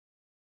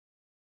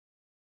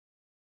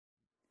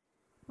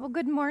Well,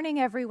 good morning,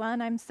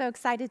 everyone. I'm so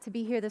excited to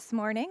be here this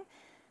morning.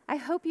 I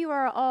hope you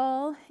are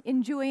all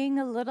enjoying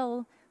a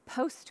little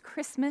post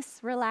Christmas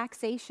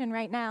relaxation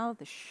right now.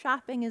 The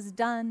shopping is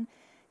done,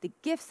 the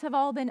gifts have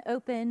all been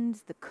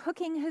opened, the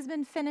cooking has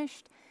been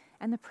finished,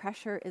 and the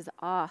pressure is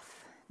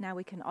off. Now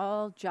we can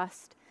all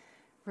just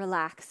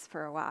relax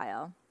for a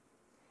while.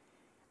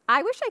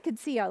 I wish I could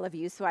see all of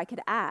you so I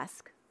could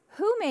ask,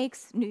 who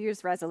makes New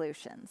Year's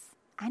resolutions?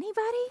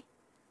 Anybody?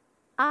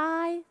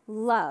 I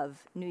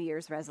love New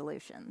Year's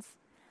resolutions.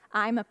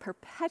 I'm a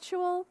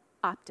perpetual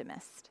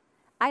optimist.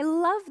 I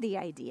love the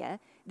idea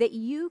that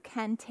you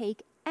can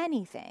take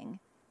anything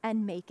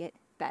and make it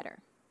better.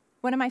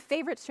 One of my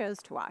favorite shows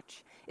to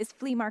watch is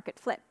Flea Market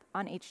Flip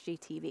on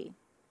HGTV.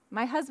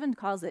 My husband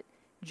calls it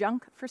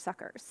junk for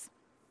suckers.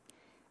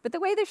 But the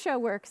way the show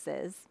works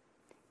is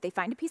they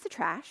find a piece of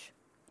trash,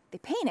 they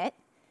paint it,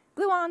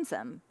 glue on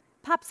some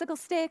popsicle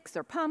sticks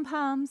or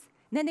pom-poms,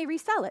 and then they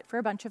resell it for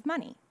a bunch of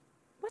money.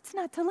 What's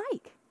not to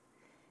like?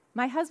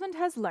 My husband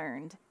has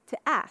learned to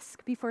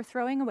ask before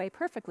throwing away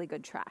perfectly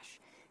good trash,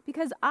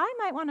 because I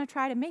might want to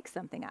try to make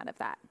something out of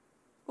that.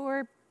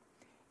 Or,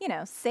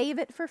 save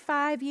it for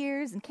 5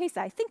 years in case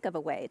I think of a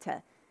way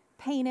to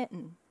paint it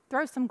and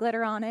throw some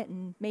glitter on it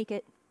and make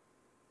it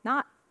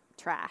not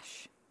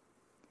trash.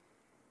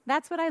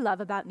 That's what I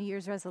love about New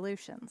Year's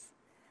resolutions.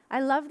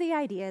 I love the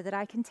idea that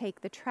I can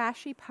take the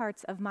trashy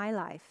parts of my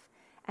life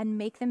and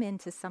make them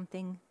into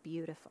something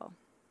beautiful.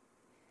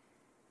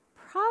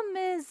 Problem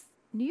is,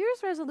 New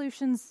Year's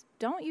resolutions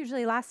don't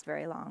usually last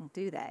very long,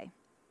 do they?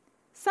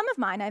 Some of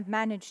mine I've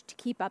managed to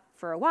keep up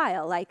for a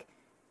while, like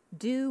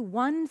do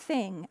one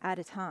thing at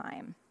a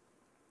time,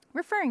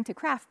 referring to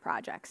craft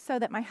projects so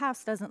that my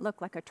house doesn't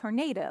look like a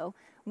tornado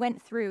went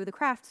through the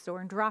craft store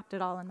and dropped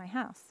it all in my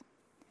house.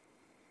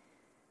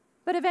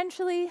 But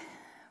eventually,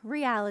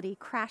 reality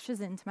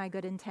crashes into my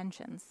good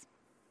intentions.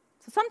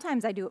 So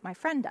sometimes I do what my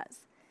friend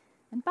does,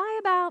 and by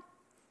about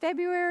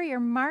February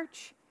or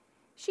March,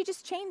 she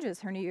just changes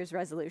her New Year's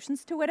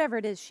resolutions to whatever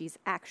it is she's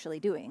actually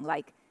doing,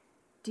 like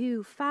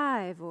do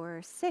 5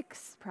 or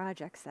 6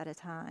 projects at a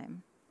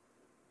time.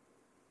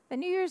 But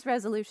New Year's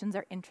resolutions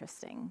are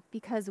interesting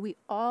because we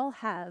all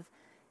have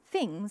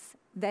things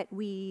that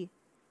we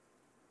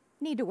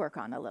need to work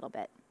on a little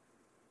bit.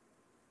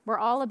 We're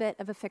all a bit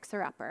of a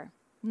fixer-upper.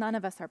 None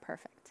of us are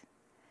perfect.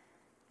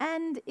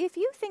 And if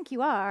you think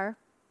you are,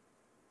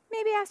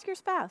 maybe ask your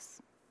spouse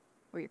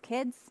or your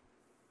kids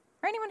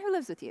or anyone who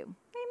lives with you.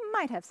 They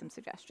might have some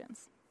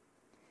suggestions.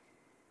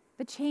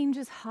 But change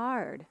is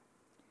hard.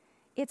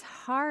 It's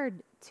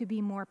hard to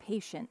be more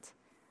patient,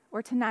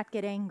 or to not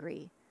get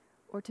angry,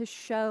 or to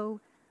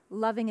show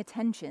loving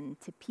attention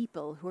to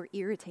people who are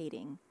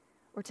irritating,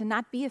 or to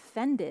not be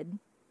offended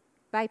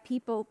by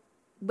people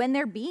when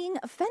they're being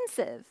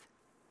offensive.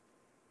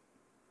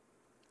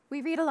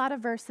 We read a lot of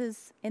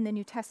verses in the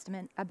New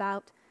Testament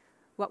about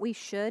what we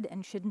should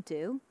and shouldn't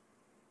do,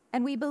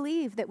 and we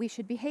believe that we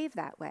should behave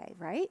that way,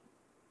 right?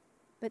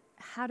 But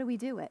how do we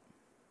do it?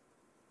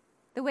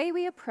 The way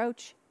we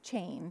approach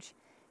change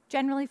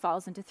generally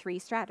falls into 3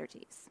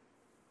 strategies.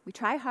 We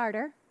try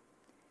harder,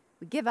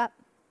 we give up,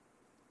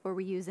 or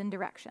we use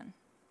indirection.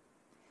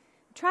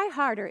 Try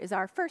harder is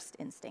our first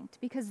instinct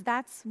because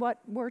that's what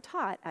we're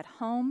taught at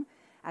home,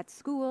 at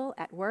school,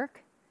 at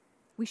work.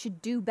 We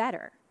should do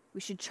better.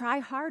 We should try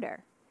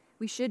harder.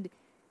 We should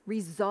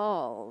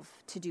resolve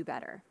to do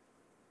better,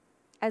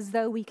 as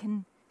though we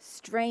can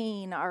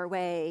strain our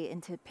way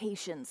into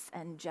patience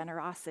and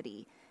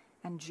generosity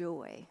and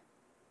joy.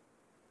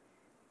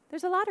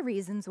 There's a lot of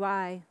reasons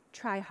why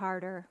try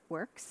harder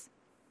works.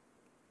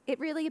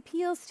 It really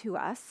appeals to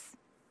us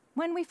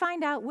when we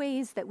find out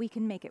ways that we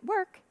can make it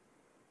work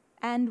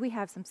and we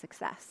have some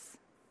success.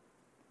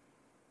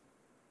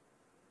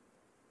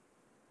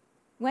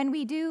 When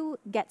we do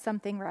get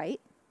something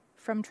right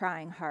from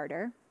trying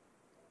harder,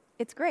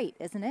 it's great,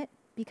 isn't it?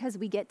 Because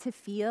we get to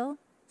feel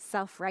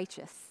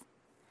self-righteous.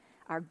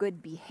 Our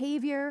good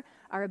behavior,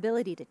 our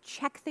ability to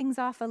check things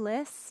off a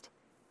list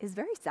is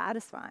very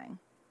satisfying.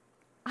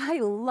 I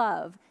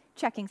love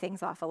checking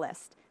things off a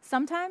list.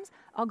 Sometimes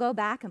I'll go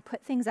back and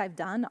put things I've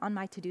done on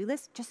my to-do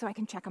list just so I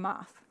can check them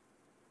off.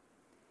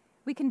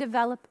 We can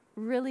develop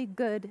really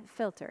good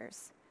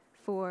filters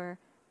for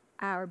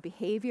our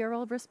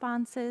behavioral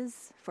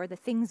responses, for the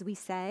things we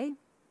say,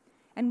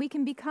 and we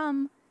can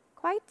become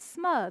quite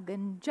smug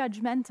and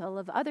judgmental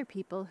of other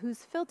people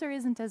whose filter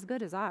isn't as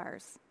good as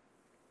ours.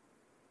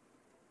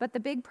 But the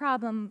big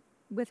problem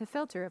with a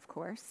filter, of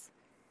course,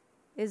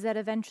 is that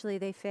eventually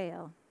they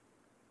fail.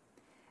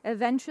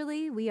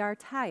 Eventually we are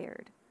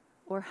tired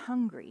or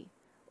hungry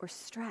or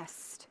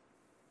stressed,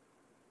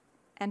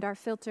 and our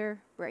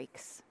filter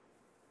breaks.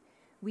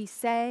 We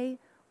say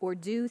or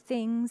do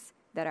things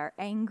that are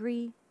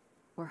angry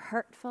or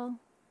hurtful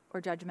or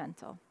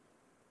judgmental.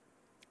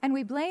 And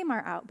we blame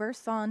our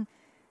outbursts on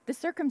the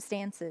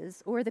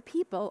circumstances or the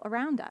people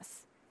around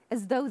us,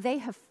 as though they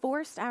have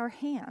forced our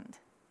hand.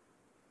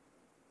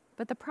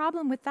 But the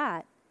problem with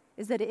that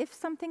is that if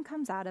something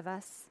comes out of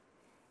us,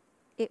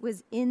 it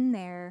was in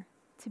there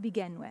to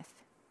begin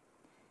with.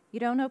 You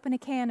don't open a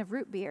can of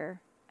root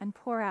beer and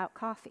pour out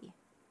coffee.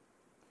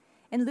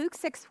 In Luke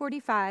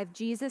 6:45,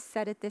 Jesus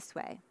said it this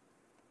way,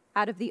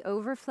 "Out of the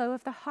overflow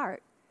of the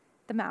heart,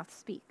 the mouth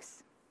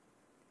speaks."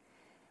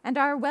 And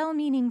our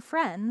well-meaning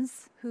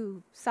friends,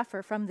 who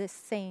suffer from this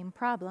same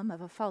problem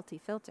of a faulty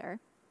filter,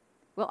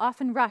 will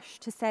often rush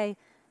to say,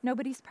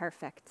 "Nobody's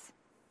perfect,"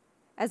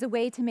 as a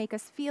way to make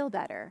us feel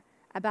better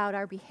about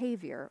our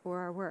behavior or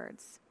our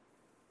words.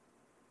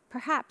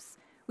 Perhaps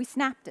we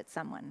snapped at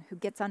someone who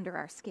gets under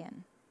our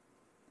skin.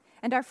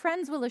 And our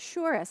friends will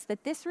assure us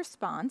that this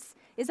response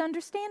is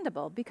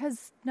understandable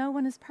because no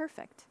one is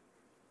perfect.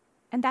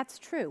 And that's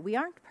true. We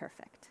aren't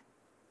perfect.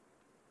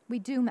 We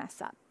do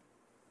mess up.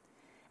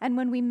 And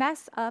when we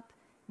mess up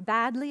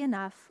badly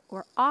enough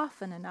or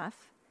often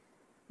enough,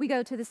 we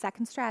go to the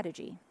second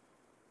strategy.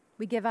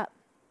 We give up.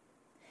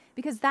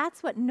 Because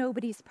that's what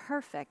 "nobody's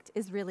perfect"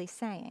 is really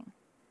saying,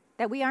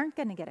 that we aren't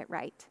going to get it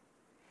right.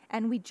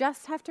 And we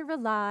just have to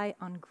rely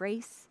on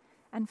grace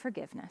and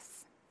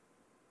forgiveness.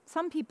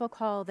 Some people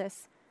call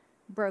this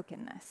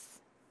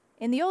brokenness.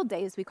 In the old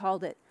days, we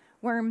called it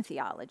worm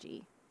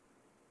theology.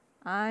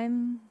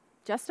 I'm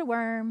just a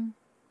worm.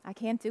 I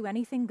can't do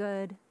anything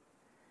good.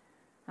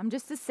 I'm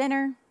just a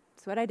sinner.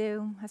 It's what I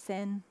do, I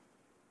sin.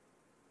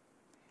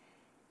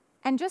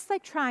 And just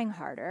like trying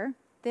harder,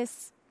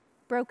 this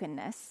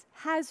brokenness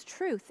has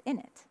truth in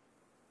it.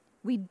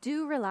 We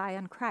do rely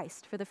on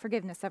Christ for the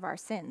forgiveness of our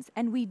sins,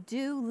 and we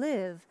do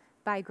live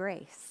by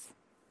grace.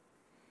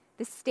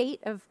 The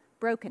state of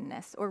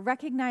brokenness, or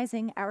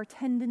recognizing our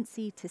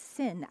tendency to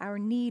sin, our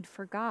need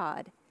for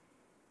God,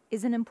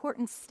 is an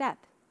important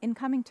step in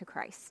coming to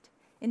Christ,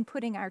 in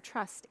putting our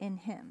trust in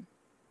Him.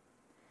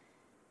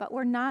 But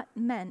we're not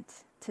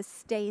meant to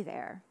stay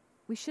there.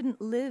 We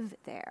shouldn't live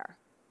there.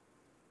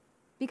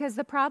 Because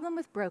the problem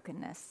with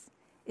brokenness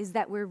is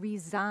that we're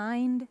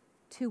resigned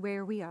to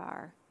where we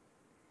are.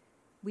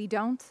 We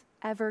don't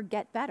ever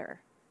get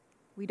better.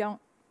 We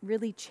don't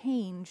really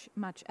change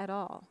much at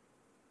all.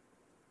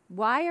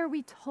 Why are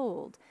we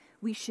told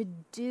we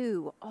should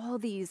do all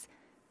these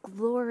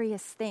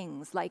glorious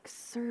things like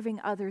serving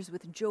others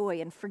with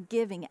joy and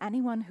forgiving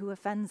anyone who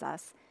offends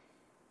us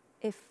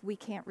if we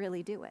can't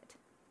really do it?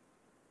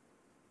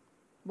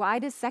 Why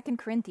does 2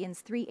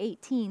 Corinthians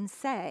 3:18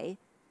 say,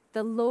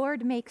 "The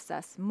Lord makes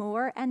us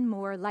more and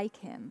more like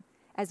Him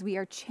as we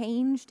are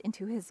changed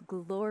into His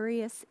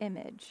glorious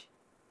image,"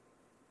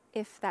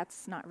 if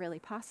that's not really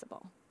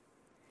possible?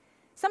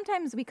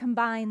 Sometimes we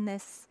combine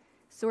this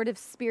sort of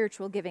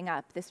spiritual giving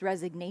up, this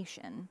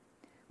resignation,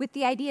 with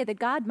the idea that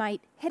God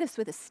might hit us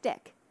with a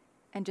stick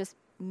and just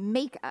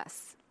make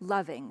us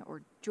loving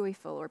or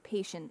joyful or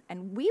patient,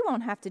 and we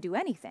won't have to do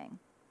anything.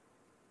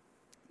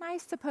 I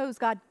suppose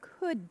God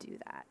could do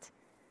that,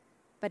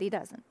 but He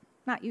doesn't,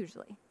 not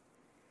usually.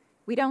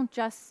 We don't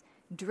just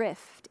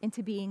drift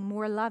into being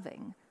more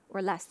loving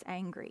or less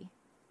angry.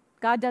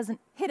 God doesn't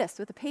hit us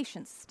with a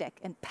patience stick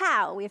and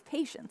pow, we have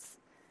patience.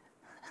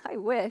 I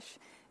wish.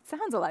 It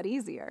sounds a lot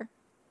easier.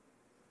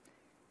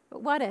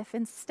 But what if,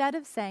 instead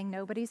of saying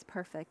 "nobody's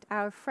perfect,"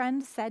 our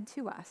friend said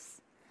to us,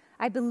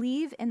 "I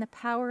believe in the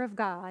power of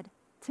God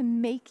to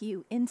make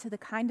you into the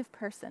kind of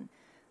person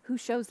who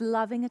shows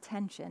loving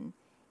attention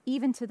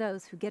even to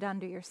those who get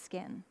under your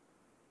skin"?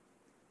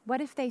 What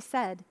if they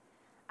said,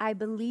 "I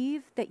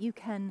believe that you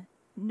can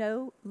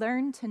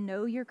learn to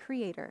know your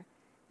Creator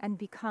and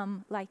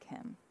become like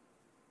Him"?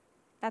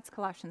 That's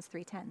Colossians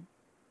 3:10.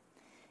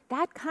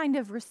 That kind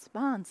of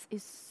response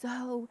is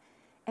so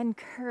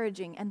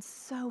encouraging and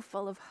so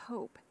full of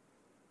hope.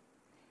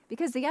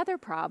 Because the other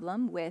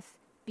problem with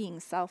being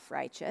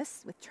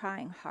self-righteous, with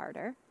trying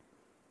harder,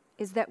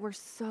 is that we're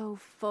so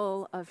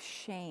full of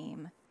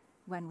shame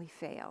when we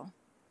fail.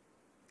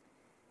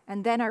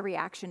 And then our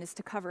reaction is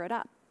to cover it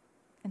up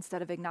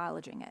instead of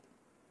acknowledging it.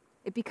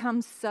 It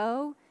becomes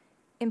so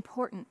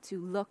important to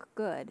look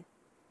good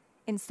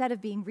instead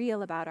of being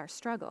real about our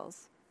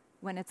struggles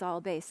when it's all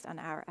based on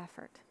our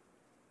effort.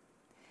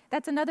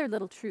 That's another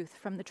little truth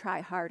from the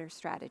try harder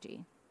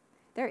strategy.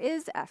 There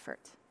is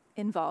effort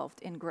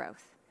involved in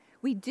growth.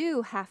 We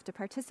do have to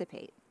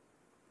participate,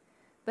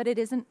 but it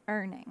isn't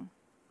earning,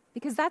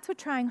 because that's what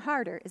trying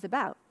harder is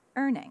about,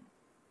 earning,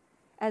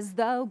 as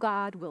though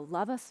God will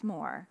love us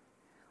more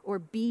or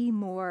be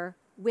more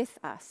with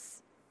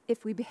us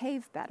if we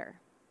behave better.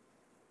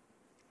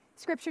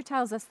 Scripture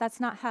tells us that's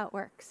not how it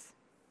works.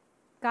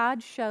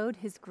 God showed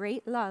His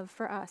great love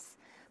for us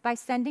by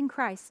sending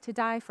Christ to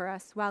die for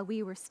us while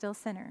we were still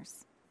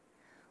sinners.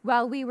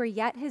 While we were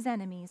yet His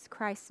enemies,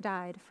 Christ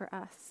died for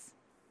us.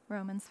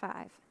 Romans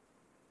 5.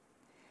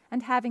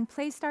 And having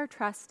placed our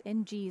trust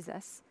in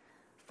Jesus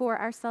for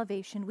our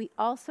salvation, we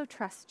also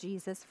trust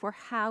Jesus for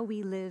how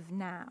we live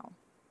now.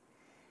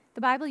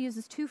 The Bible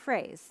uses two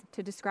phrases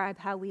to describe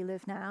how we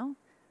live now.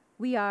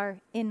 We are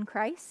in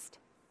Christ,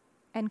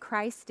 and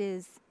Christ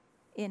is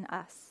in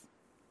us.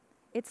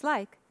 It's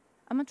like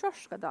a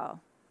Matryoshka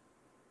doll.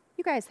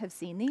 You guys have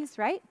seen these,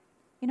 right?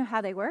 You know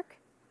how they work?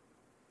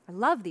 I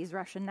love these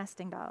Russian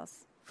nesting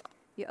dolls.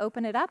 You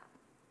open it up,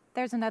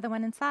 there's another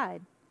one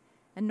inside.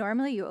 And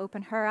normally you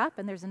open her up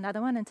and there's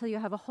another one until you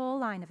have a whole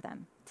line of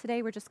them.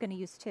 Today we're just going to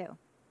use 2.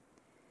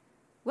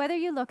 Whether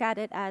you look at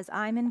it as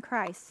I'm in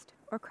Christ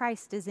or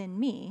Christ is in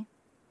me,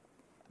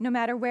 no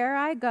matter where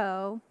I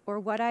go or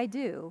what I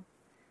do,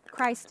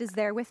 Christ is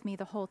there with me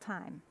the whole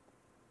time.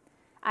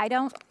 I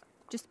don't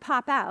just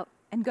pop out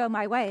and go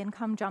my way and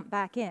come jump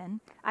back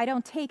in. I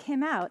don't take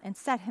him out and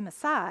set him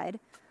aside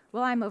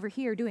while I'm over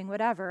here doing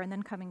whatever and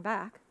then coming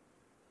back.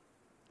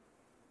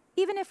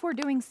 Even if we're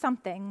doing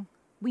something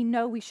we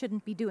know we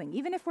shouldn't be doing,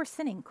 even if we're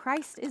sinning,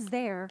 Christ is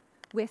there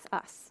with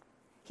us.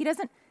 He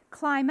doesn't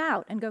climb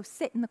out and go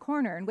sit in the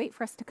corner and wait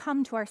for us to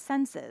come to our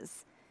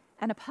senses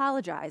and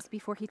apologize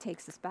before he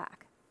takes us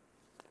back.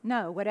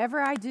 No, whatever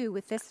I do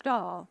with this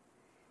doll,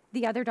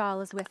 the other doll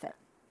is with it.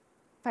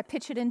 If I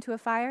pitch it into a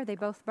fire, they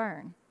both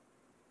burn.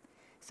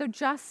 So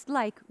just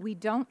like we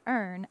don't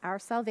earn our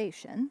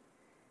salvation,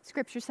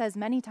 Scripture says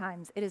many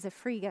times it is a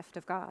free gift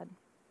of God.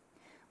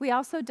 We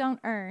also don't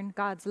earn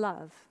God's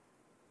love.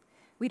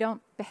 We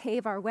don't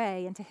behave our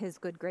way into his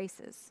good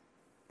graces.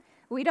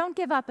 We don't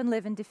give up and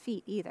live in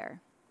defeat either.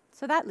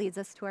 So that leads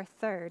us to our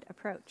third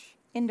approach,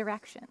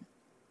 indirection.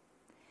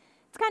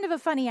 It's kind of a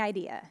funny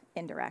idea,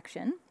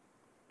 indirection,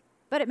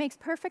 but it makes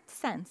perfect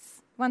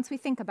sense once we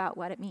think about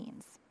what it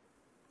means.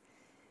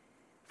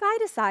 If I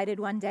decided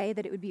one day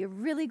that it would be a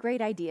really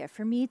great idea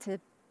for me to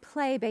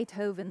play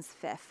Beethoven's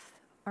Fifth,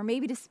 or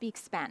maybe to speak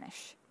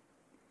Spanish,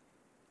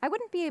 I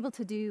wouldn't be able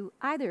to do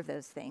either of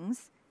those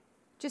things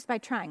just by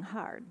trying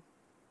hard.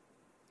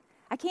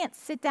 I can't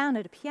sit down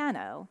at a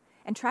piano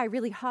and try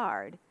really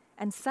hard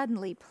and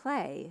suddenly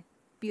play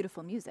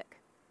beautiful music.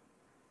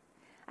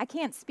 I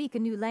can't speak a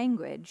new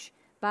language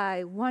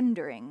by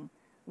wondering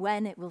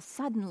when it will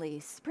suddenly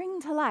spring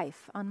to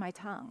life on my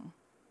tongue.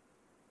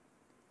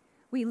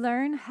 We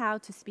learn how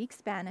to speak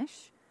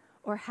Spanish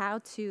or how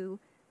to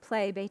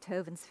play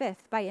Beethoven's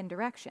Fifth by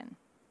indirection.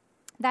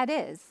 That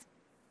is,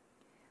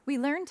 we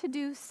learn to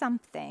do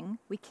something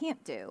we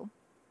can't do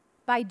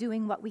by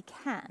doing what we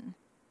can.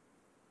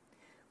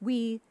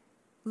 We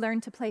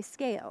learn to play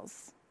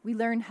scales. We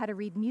learn how to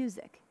read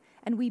music.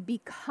 And we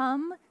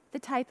become the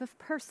type of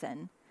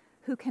person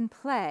who can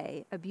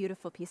play a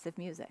beautiful piece of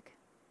music.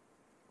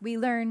 We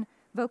learn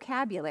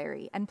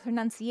vocabulary and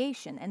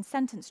pronunciation and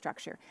sentence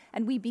structure,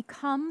 and we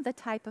become the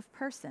type of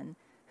person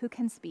who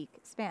can speak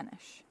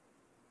Spanish.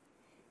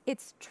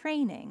 It's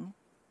training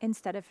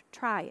instead of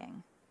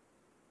trying.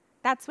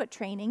 That's what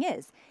training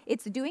is.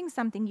 It's doing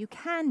something you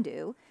can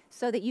do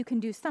so that you can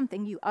do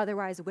something you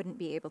otherwise wouldn't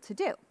be able to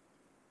do.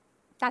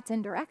 That's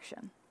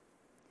indirection.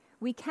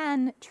 We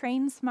can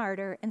train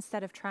smarter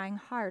instead of trying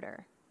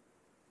harder.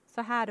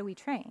 So how do we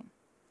train?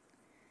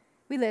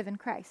 We live in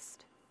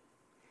Christ.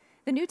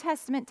 The New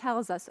Testament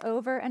tells us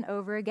over and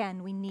over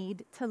again we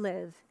need to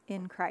live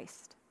in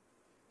Christ.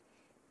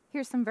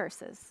 Here's some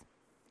verses.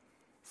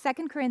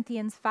 2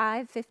 Corinthians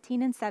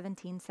 5:15 and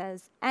 17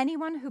 says,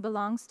 "Anyone who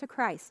belongs to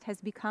Christ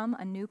has become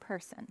a new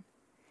person.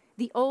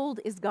 The old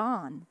is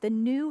gone, the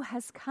new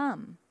has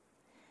come.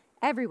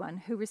 Everyone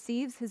who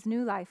receives his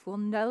new life will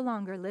no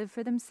longer live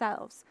for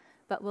themselves,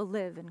 but will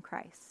live in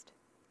Christ."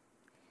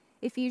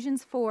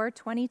 Ephesians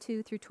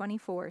 4:22 through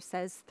 24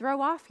 says,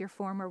 "Throw off your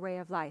former way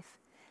of life.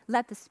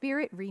 Let the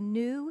Spirit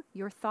renew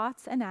your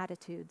thoughts and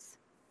attitudes.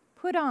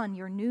 Put on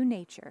your new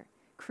nature,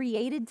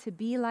 created to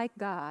be like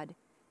God,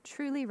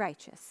 truly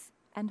righteous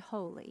and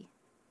holy."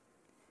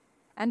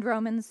 And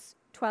Romans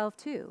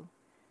 12:2,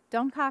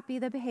 "Don't copy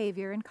the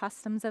behavior and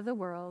customs of the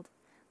world,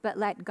 but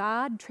let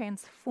God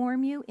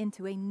transform you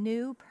into a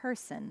new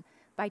person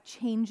by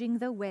changing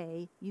the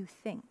way you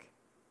think."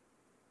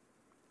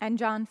 And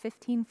John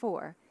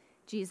 15:4,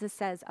 Jesus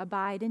says,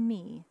 "Abide in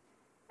me,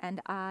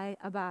 and I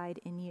abide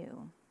in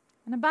you."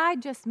 And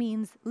abide just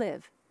means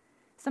live.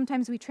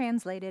 Sometimes we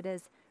translate it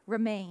as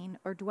remain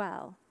or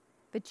dwell.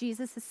 But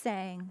Jesus is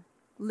saying,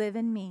 live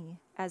in me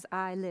as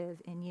I live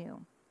in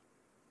you.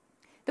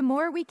 The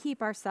more we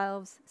keep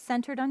ourselves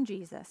centered on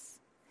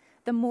Jesus,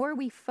 the more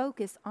we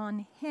focus on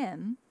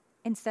him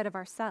instead of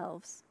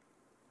ourselves,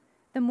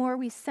 the more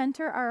we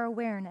center our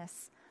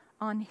awareness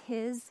on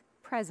his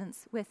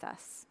presence with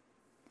us,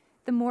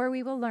 the more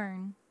we will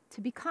learn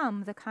to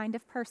become the kind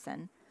of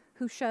person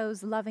who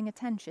shows loving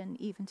attention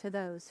even to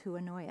those who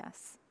annoy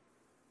us.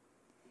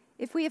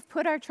 If we have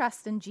put our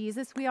trust in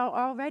Jesus, we are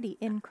already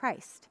in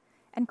Christ,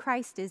 and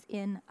Christ is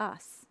in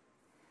us.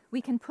 We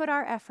can put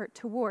our effort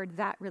toward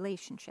that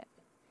relationship.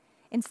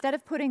 Instead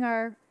of putting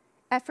our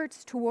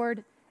efforts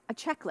toward a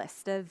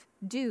checklist of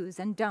do's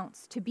and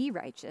don'ts to be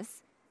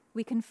righteous,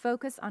 we can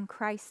focus on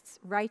Christ's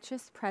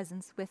righteous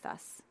presence with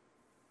us,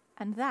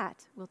 and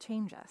that will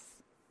change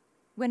us.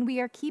 When we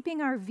are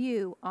keeping our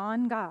view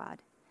on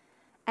God,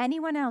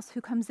 anyone else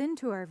who comes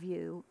into our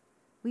view,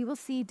 we will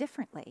see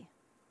differently.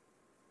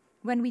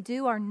 When we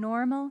do our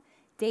normal,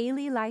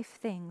 daily life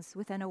things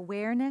with an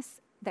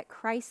awareness that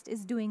Christ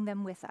is doing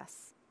them with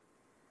us,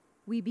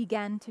 we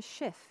begin to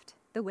shift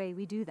the way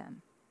we do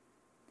them.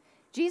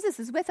 Jesus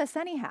is with us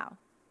anyhow,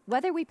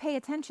 whether we pay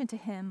attention to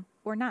him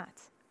or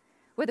not.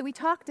 Whether we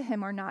talk to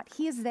him or not,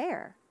 he is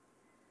there.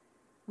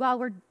 while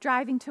we're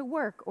driving to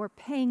work or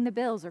paying the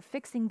bills or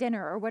fixing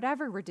dinner or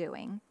whatever we're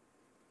doing,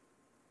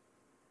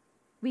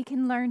 we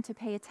can learn to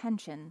pay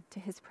attention to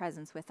his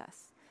presence with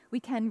us. We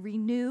can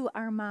renew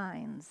our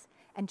minds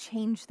and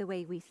change the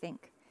way we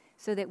think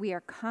so that we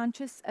are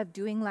conscious of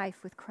doing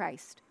life with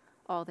Christ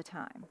all the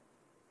time.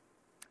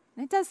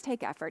 And it does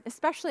take effort,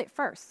 especially at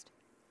first.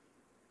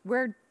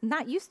 We're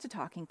not used to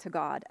talking to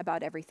God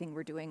about everything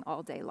we're doing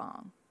all day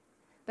long.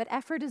 But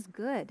effort is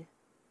good.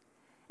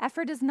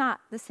 Effort is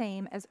not the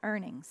same as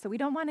earning, so we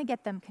don't want to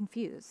get them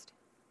confused.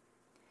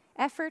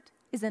 Effort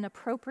is an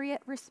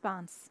appropriate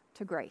response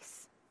to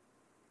grace.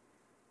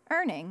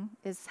 Earning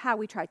is how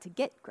we try to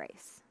get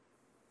grace.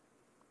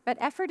 But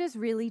effort is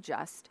really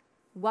just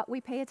what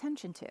we pay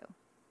attention to.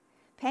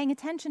 Paying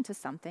attention to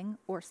something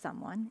or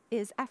someone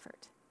is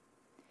effort.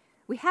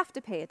 We have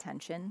to pay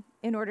attention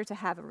in order to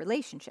have a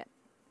relationship.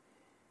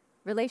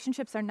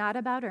 Relationships are not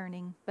about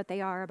earning, but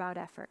they are about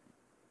effort.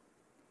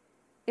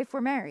 If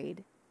we're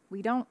married,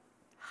 we don't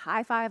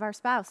high-five our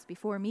spouse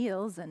before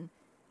meals and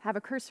have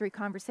a cursory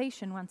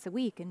conversation once a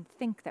week and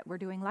think that we're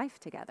doing life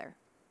together.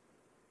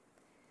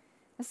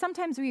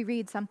 Sometimes we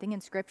read something in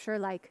Scripture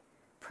like,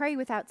 pray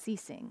without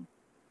ceasing,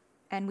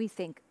 and we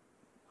think,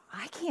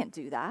 I can't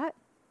do that.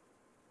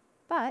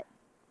 But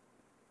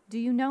do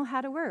you know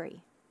how to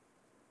worry?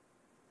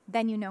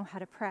 Then you know how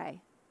to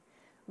pray.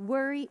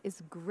 Worry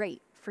is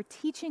great for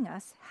teaching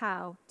us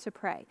how to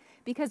pray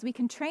because we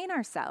can train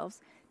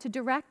ourselves to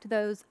direct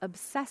those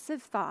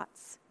obsessive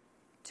thoughts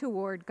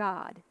toward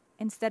God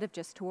instead of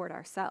just toward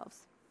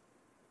ourselves.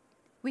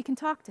 We can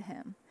talk to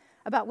him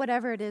about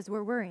whatever it is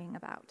we're worrying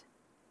about.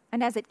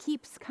 And as it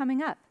keeps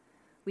coming up,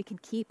 we can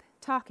keep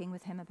talking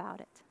with him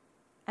about it.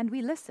 And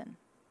we listen.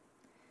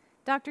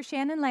 Dr.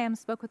 Shannon Lamb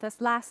spoke with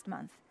us last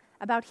month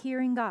about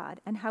hearing God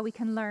and how we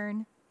can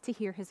learn to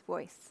hear his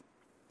voice.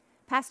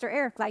 Pastor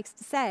Eric likes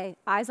to say,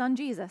 eyes on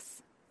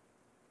Jesus.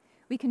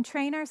 We can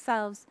train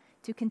ourselves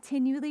to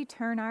continually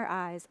turn our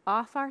eyes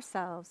off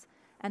ourselves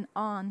and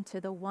on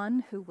to the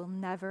one who will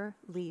never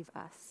leave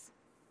us.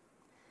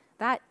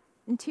 That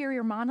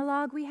interior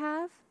monologue we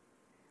have,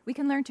 we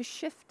can learn to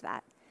shift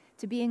that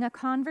to being a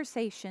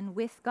conversation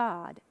with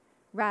God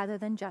rather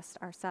than just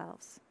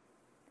ourselves.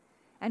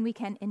 And we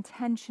can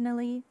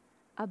intentionally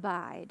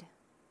abide.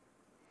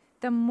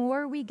 The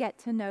more we get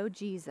to know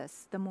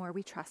Jesus, the more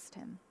we trust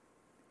him.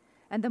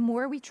 And the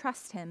more we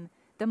trust him,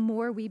 the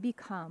more we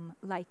become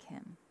like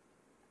him.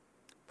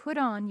 Put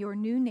on your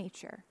new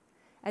nature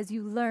as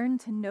you learn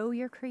to know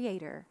your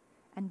Creator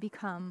and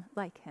become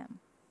like him.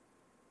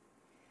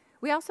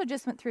 We also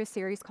just went through a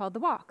series called The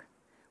Walk,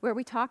 where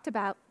we talked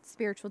about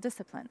spiritual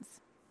disciplines.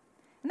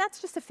 And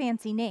that's just a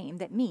fancy name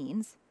that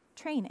means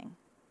training.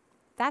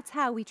 That's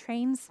how we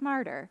train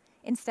smarter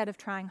instead of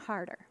trying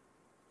harder.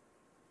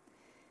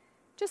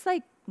 Just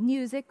like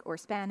music or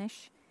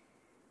Spanish,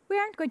 we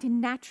aren't going to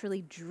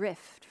naturally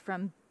drift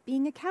from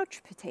being a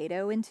couch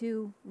potato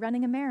into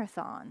running a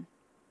marathon.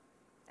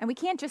 And we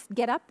can't just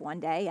get up one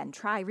day and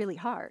try really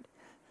hard.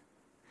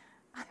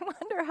 I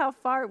wonder how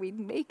far we'd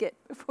make it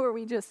before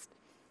we just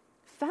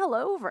fell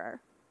over.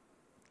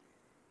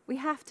 We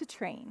have to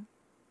train.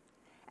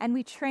 And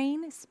we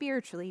train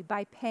spiritually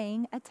by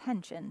paying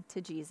attention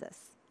to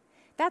Jesus.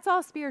 That's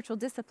all spiritual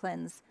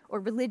disciplines or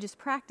religious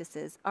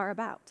practices are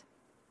about.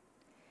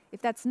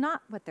 If that's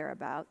not what they're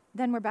about,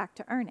 then we're back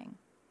to earning.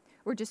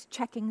 We're just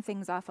checking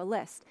things off a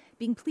list,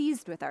 being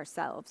pleased with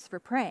ourselves for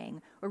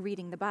praying or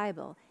reading the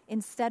Bible,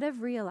 instead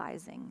of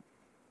realizing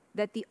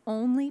that the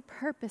only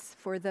purpose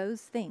for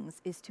those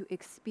things is to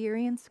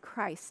experience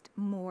Christ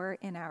more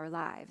in our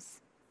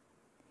lives.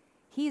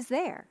 He's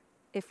there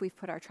if we've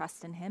put our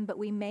trust in him, but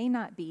we may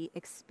not be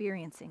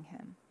experiencing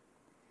him.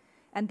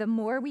 And the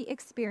more we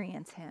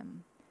experience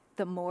him,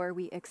 the more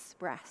we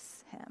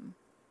express him.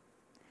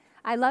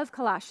 I love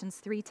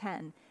Colossians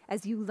 3:10,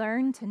 as you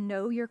learn to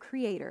know your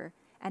Creator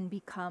and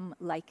become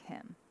like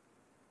him.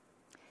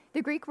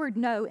 The Greek word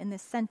know in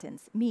this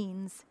sentence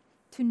means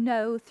to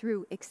know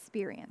through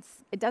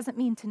experience. It doesn't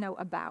mean to know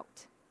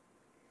about.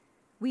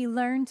 We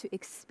learn to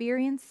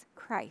experience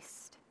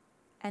Christ,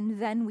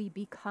 and then we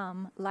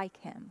become like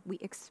him. We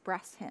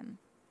express him.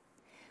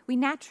 We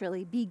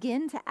naturally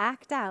begin to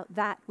act out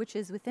that which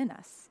is within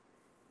us,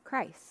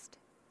 Christ.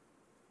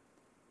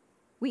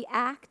 We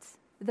act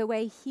the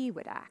way he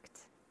would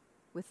act,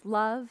 with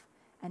love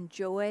and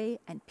joy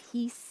and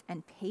peace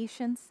and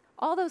patience,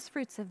 all those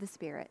fruits of the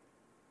Spirit.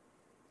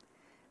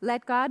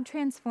 Let God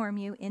transform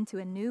you into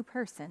a new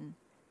person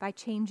by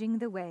changing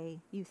the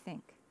way you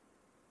think.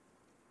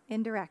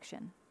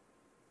 Indirection.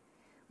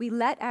 We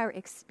let our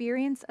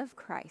experience of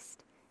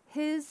Christ,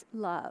 his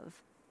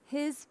love,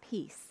 his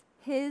peace,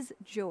 his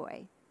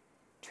joy,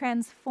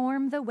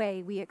 transform the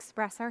way we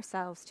express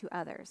ourselves to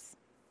others.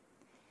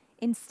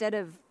 Instead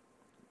of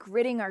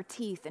gritting our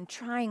teeth and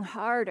trying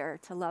harder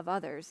to love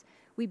others,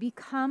 we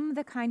become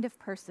the kind of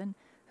person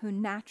who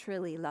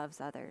naturally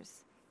loves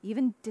others,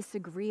 even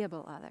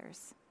disagreeable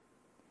others.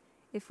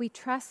 If we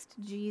trust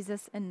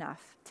Jesus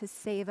enough to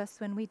save us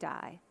when we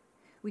die,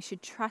 we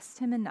should trust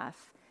him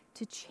enough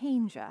to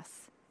change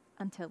us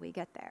until we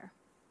get there.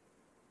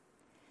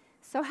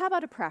 So how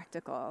about a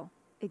practical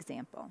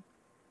example?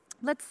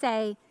 Let's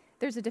say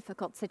there's a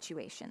difficult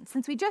situation.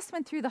 Since we just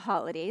went through the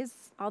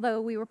holidays, although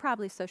we were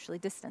probably socially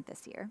distant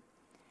this year,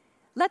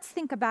 let's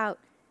think about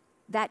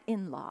that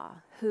in-law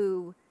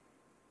who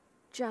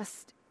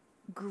just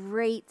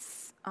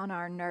grates on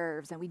our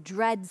nerves and we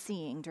dread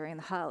seeing during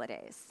the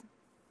holidays.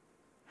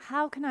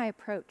 How can I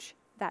approach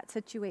that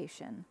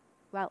situation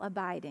while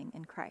abiding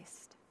in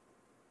Christ?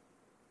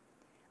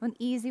 An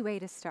easy way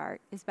to start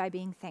is by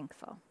being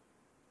thankful.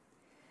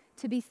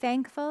 To be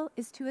thankful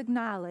is to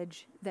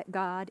acknowledge that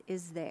God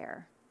is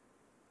there.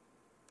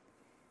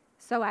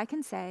 So I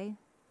can say,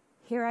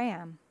 here I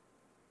am,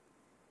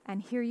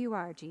 and here you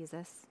are,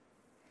 Jesus.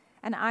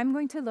 And I'm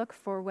going to look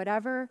for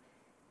whatever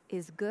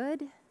is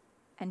good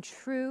and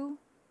true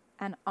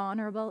and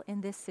honorable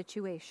in this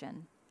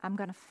situation. I'm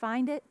going to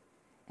find it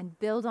and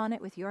build on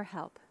it with your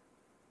help.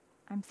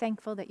 I'm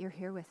thankful that you're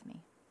here with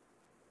me.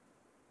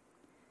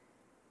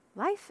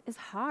 Life is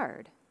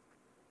hard.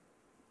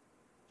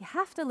 You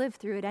have to live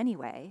through it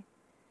anyway,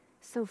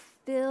 so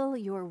fill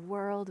your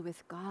world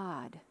with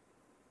God.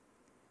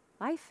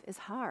 Life is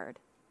hard,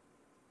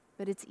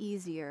 but it's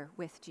easier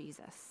with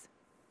Jesus.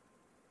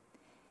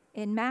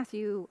 In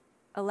Matthew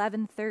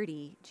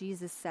 11:30,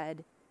 Jesus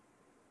said,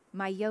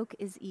 "My yoke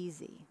is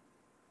easy."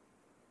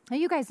 Now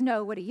you guys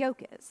know what a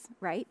yoke is,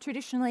 right?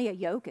 Traditionally, a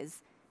yoke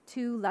is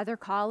 2 leather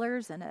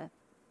collars and a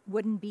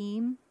wooden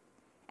beam,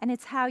 and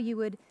it's how you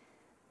would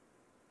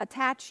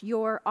attach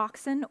your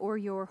oxen or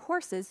your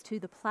horses to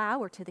the plow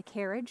or to the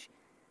carriage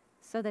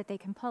so that they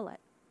can pull it.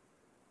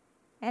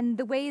 And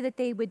the way that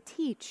they would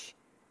teach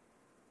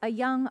a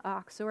young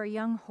ox or a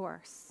young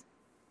horse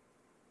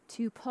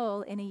to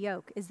pull in a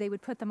yoke is they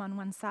would put them on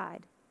one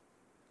side.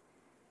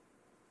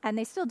 And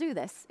they still do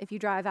this. If you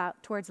drive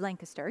out towards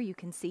Lancaster, you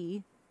can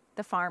see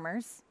the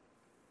farmers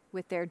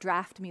with their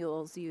draft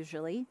mules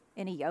usually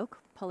in a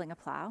yoke pulling a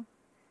plow.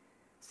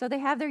 So they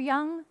have their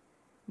young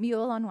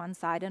mule on one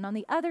side, and on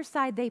the other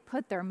side they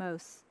put their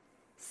most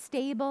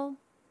stable,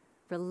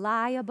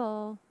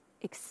 reliable,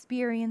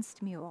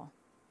 experienced mule.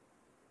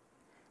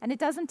 And it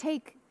doesn't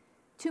take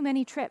too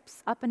many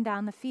trips up and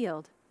down the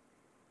field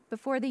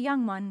before the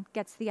young one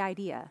gets the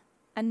idea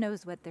and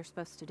knows what they're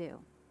supposed to do.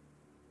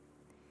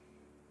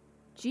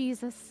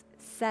 Jesus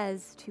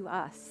says to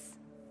us,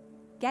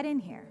 get in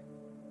here.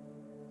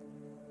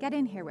 Get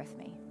in here with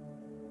me.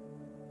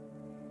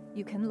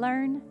 You can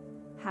learn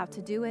how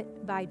to do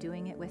it by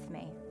doing it with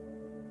me.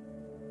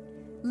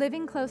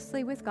 Living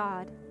closely with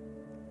God,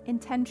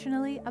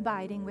 intentionally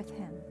abiding with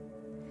Him,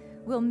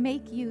 will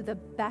make you the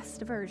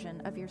best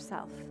version of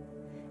yourself,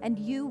 and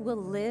you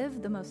will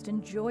live the most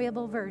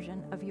enjoyable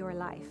version of your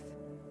life.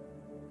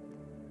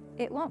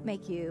 It won't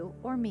make you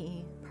or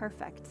me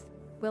perfect.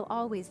 We'll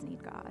always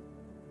need God,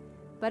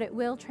 but it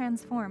will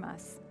transform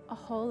us a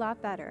whole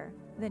lot better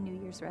than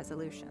New Year's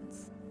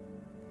resolutions.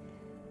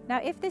 Now,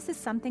 if this is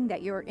something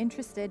that you're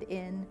interested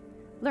in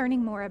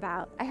learning more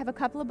about, I have a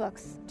couple of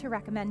books to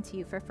recommend to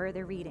you for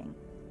further reading.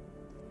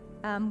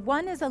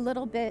 One is a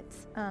little bit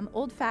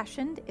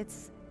old-fashioned.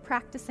 It's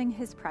Practicing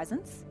His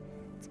Presence.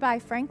 It's by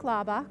Frank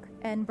Laubach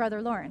and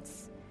Brother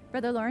Lawrence.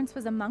 Brother Lawrence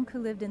was a monk who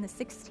lived in the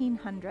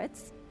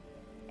 1600s,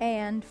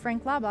 and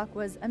Frank Laubach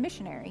was a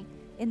missionary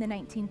in the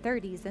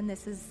 1930s, and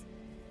this is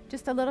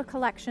just a little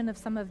collection of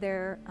some of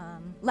their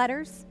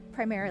letters,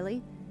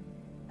 primarily,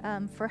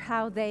 for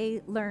how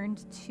they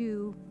learned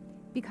to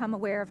become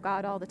aware of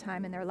God all the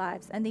time in their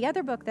lives. And the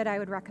other book that I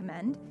would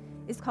recommend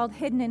is called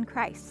Hidden in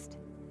Christ.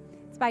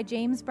 It's by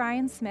James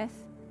Bryan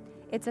Smith.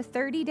 It's a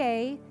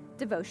 30-day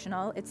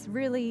devotional. It's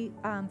really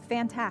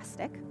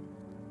fantastic.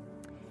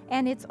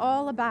 And it's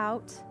all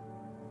about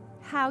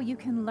how you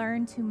can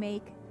learn to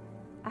make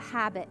a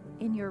habit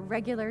in your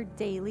regular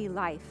daily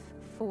life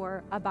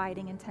for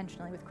abiding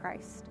intentionally with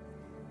Christ.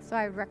 So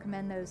I would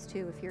recommend those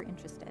too if you're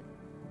interested.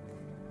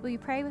 Will you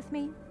pray with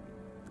me?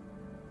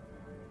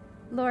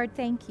 Lord,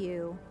 thank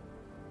you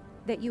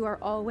that you are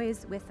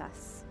always with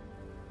us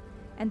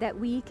and that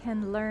we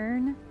can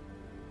learn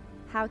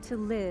how to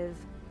live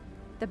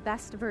the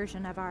best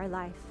version of our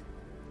life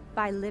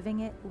by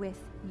living it with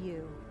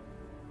you.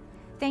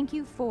 Thank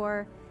you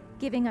for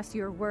giving us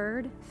your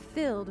word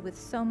filled with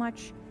so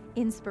much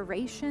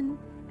inspiration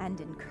and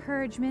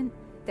encouragement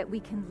that we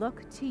can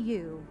look to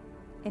you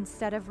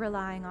instead of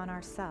relying on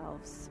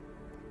ourselves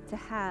to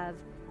have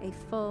a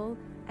full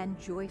and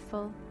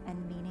joyful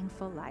and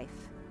meaningful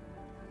life.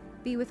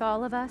 Be with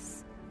all of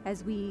us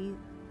as we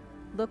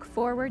look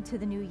forward to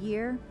the new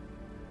year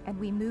and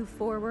we move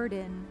forward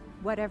in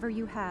whatever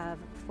you have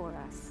for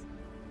us.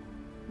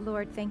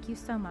 Lord, thank you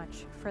so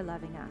much for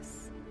loving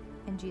us.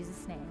 In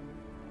Jesus' name,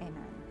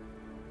 amen.